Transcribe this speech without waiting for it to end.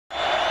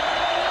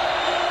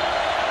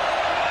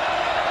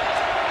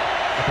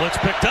Blitz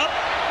picked up.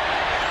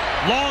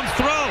 Long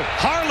throw.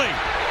 Harley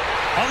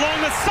along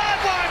the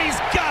sideline. He's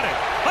got it.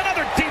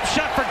 Another deep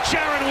shot for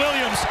Jarren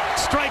Williams.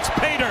 Strikes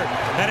Pater.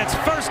 And it's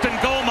 1st and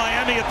goal,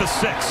 Miami at the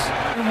 6.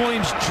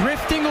 Williams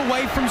drifting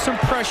away from some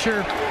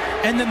pressure.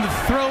 And then the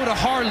throw to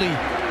Harley.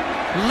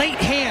 Late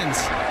hands.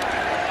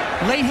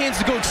 Late hands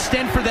to go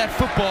extend for that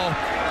football.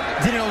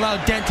 Didn't allow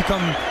Dent to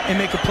come and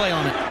make a play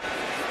on it.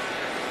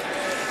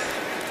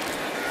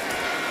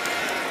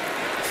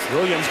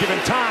 Williams given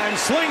time,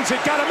 slings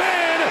it, got a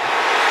man.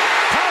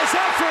 How's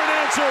that for an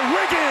answer?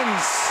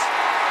 Wiggins,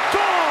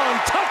 gone,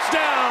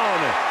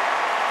 touchdown.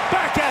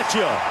 Back at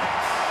you.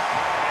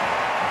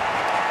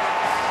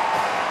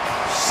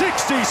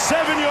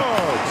 67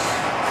 yards.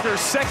 Their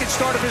second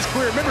start of his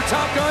career. Remember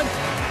Top Gun?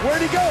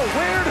 Where'd he go?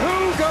 Where'd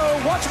who go?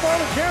 Watch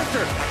Marlon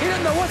character. He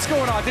didn't know what's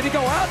going on. Did he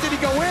go out? Did he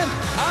go in?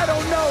 I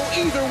don't know.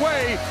 Either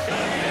way.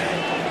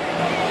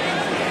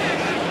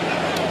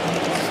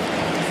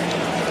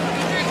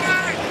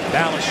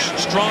 Dallas,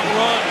 strong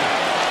run.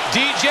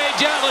 DJ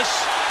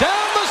Dallas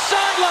down the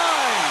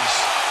sidelines.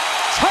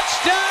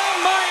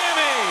 Touchdown,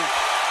 Miami.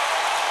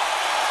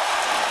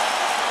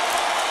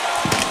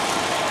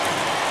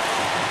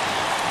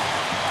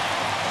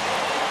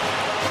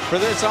 For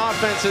this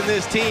offense and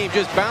this team,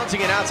 just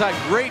bouncing it outside.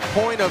 Great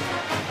point of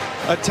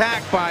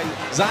attack by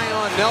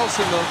Zion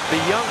Nelson,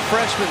 the young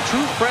freshman,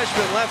 true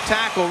freshman left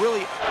tackle.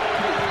 Really.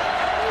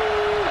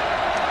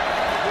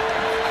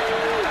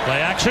 Play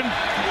action.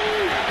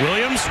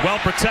 Williams, well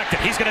protected.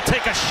 He's going to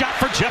take a shot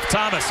for Jeff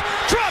Thomas.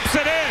 Drops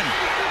it in.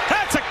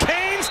 That's a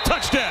Canes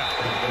touchdown.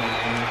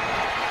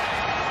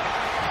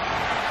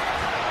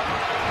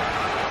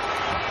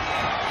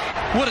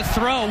 What a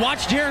throw.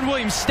 Watch Jarren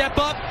Williams step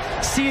up,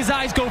 see his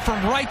eyes go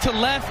from right to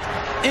left,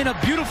 and a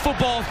beautiful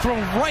ball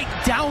thrown right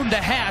down the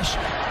hash.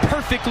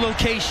 Perfect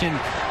location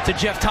to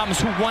Jeff Thomas,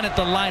 who won at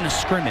the line of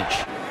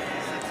scrimmage.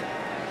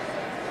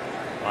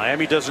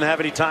 Miami doesn't have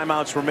any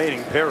timeouts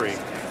remaining. Perry.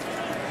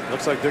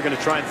 Looks like they're going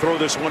to try and throw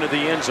this one to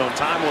the end zone.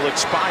 Time will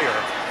expire.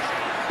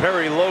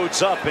 Perry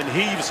loads up and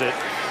heaves it.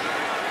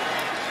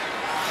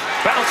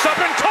 Bounce up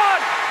and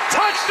caught!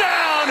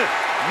 Touchdown!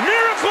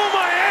 Miracle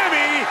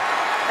Miami!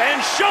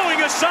 And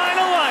showing a sign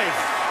of life.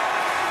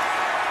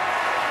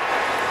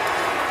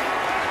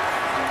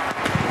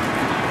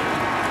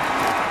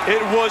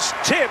 It was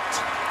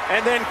tipped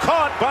and then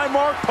caught by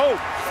Mark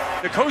Pope.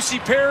 N'Kosi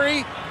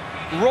Perry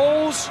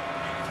rolls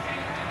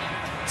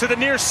to the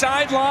near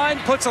sideline,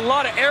 puts a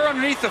lot of air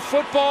underneath the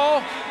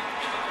football.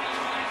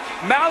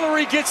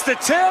 Mallory gets the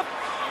tip.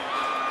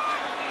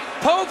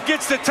 Pope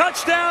gets the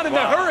touchdown, and the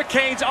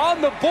Hurricanes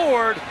on the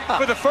board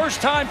for the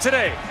first time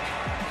today.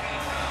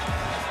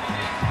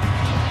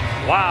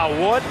 Wow,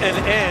 what an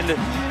end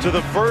to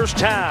the first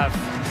half.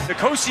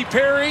 N'Kosi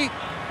Perry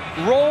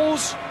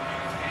rolls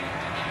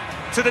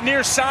to the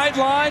near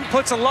sideline,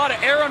 puts a lot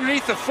of air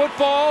underneath the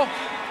football.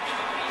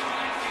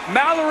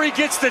 Mallory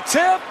gets the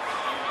tip.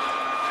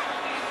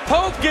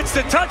 Pope gets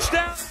the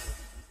touchdown.